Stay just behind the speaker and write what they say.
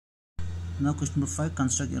Now question number 5,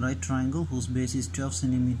 construct a right triangle whose base is 12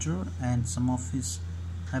 cm and sum of his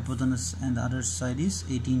hypotenuse and the other side is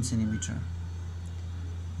 18 cm.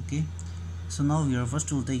 Okay, so now here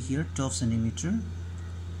first we'll take here 12 cm.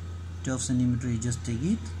 12 cm, you just take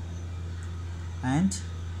it, and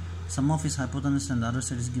sum of his hypotenuse and the other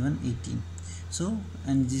side is given 18. So,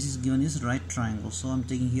 and this is given is right triangle, so I'm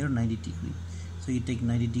taking here 90 degree. So you take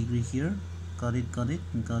 90 degree here, cut it,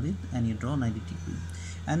 and you draw 90 degree.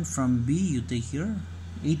 And from B you take here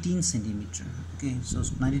 18 centimeter. Okay, so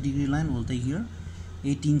 90 degree line will take here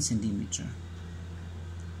 18 centimeter.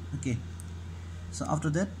 Okay, so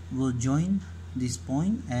after that we'll join this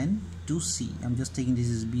point and to C. I'm just taking this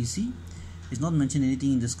is BC. It's not mentioned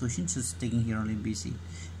anything in this question, just taking here only BC.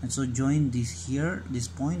 And so join this here, this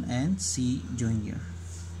point, and C join here.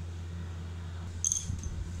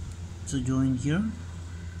 So join here.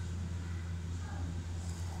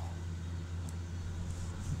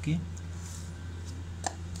 Okay.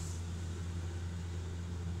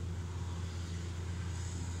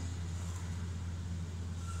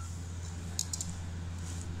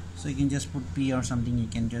 So you can just put P or something, you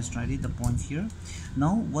can just write it, the point here.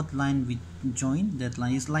 Now what line we join, that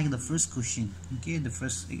line is like the first question. Okay, the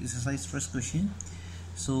first exercise, first question.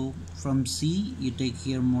 So from C you take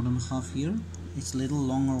here more than half here. It's a little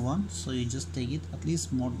longer one, so you just take it at least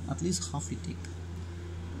half you take,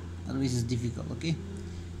 otherwise it's difficult. Okay,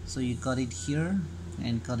 so you cut it here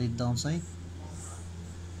and cut it downside.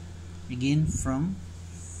 Again from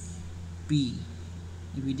P,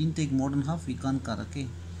 if we didn't take more than half we can't cut. Okay,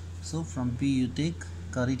 so from P you take,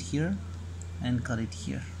 cut it here and cut it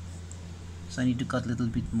here. So I need to cut a little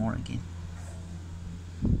bit more again.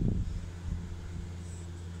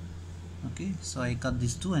 Okay, so I cut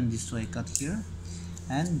these two and these two I cut here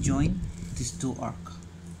and join these two arc.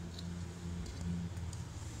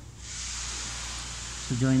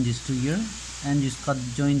 So join these two here and just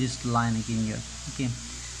join this line again here. Okay,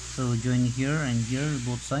 so join here and here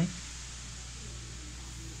both sides,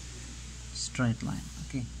 straight line.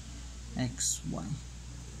 Okay, X, Y,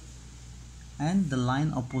 and the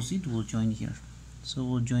line opposite will join here. So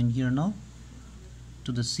we'll join here now.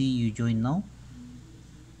 To the C you join now.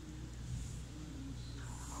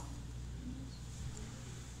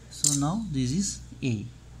 So now this is A.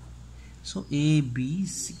 So A, B,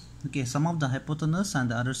 C. Okay, sum of the hypotenuse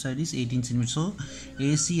and the other side is 18 cm. So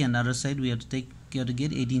AC and other side we have to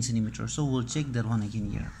get 18 cm. So we'll check that one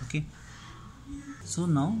again here. Okay. So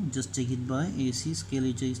now just take it by AC scale.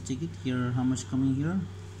 You just take it here. How much coming here?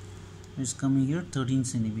 It's coming here 13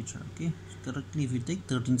 cm. Okay, correctly if you take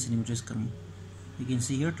 13 cm is coming. You can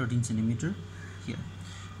see here 13 cm here.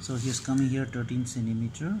 So here's coming here 13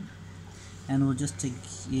 cm, and we'll just take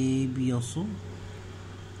AB also.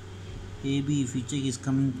 AB if you check is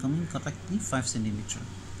coming correctly 5 cm.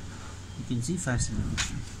 You can see 5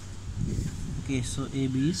 cm. Okay, so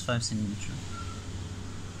AB is 5 cm.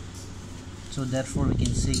 So therefore we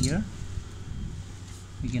can say here,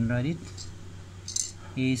 we can write it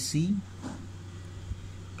AC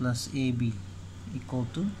plus AB equal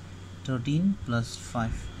to 13 plus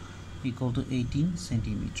 5 equal to 18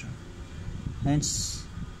 centimeter. Hence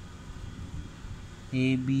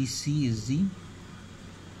ABC is the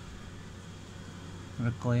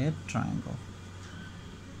required triangle.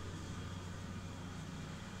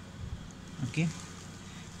 Okay,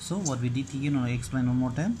 so what we did here, I explain one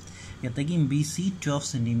more time. We are taking BC 12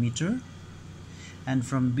 centimeter, and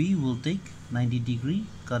from B we'll take 90 degree,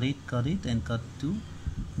 cut it and cut to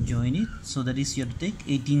join it. So that is you have to take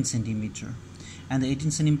 18 centimeter, and the 18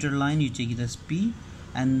 centimeter line you take it as P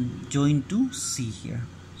and join to C here.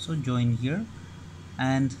 So join here,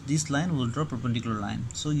 and this line will draw perpendicular line.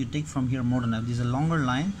 So you take from here more than half. This is a longer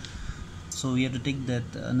line, so we have to take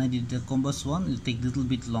that 90, the compass one will take little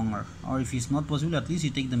bit longer, or if it's not possible at least you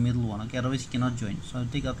take the middle one. Okay, otherwise you cannot join. So I'll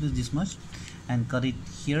take at least this much and cut it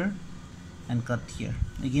here and cut here.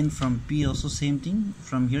 Again from P also same thing.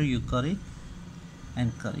 From here you cut it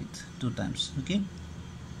and cut it 2 times. Okay,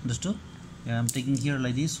 understood? Yeah, I'm taking here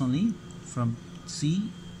like this only. From C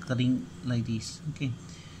cutting like this. Okay,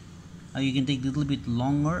 you can take little bit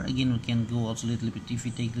longer. Again we can go also little bit if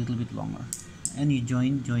you take little bit longer, and you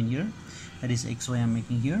join here. That is XY I'm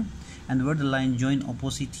making here, and where the line join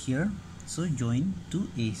opposite here, so join to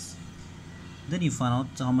AC. Then you find out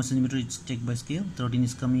how much centimeter it's take by scale. 13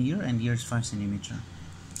 is coming here, and here is 5 centimeter.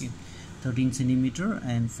 Okay, 13 centimeter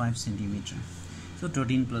and 5 centimeter. So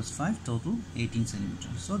 13 plus 5 total 18 centimeter.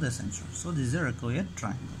 So that's answer. So this is a required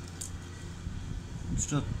triangle.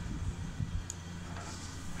 Understood?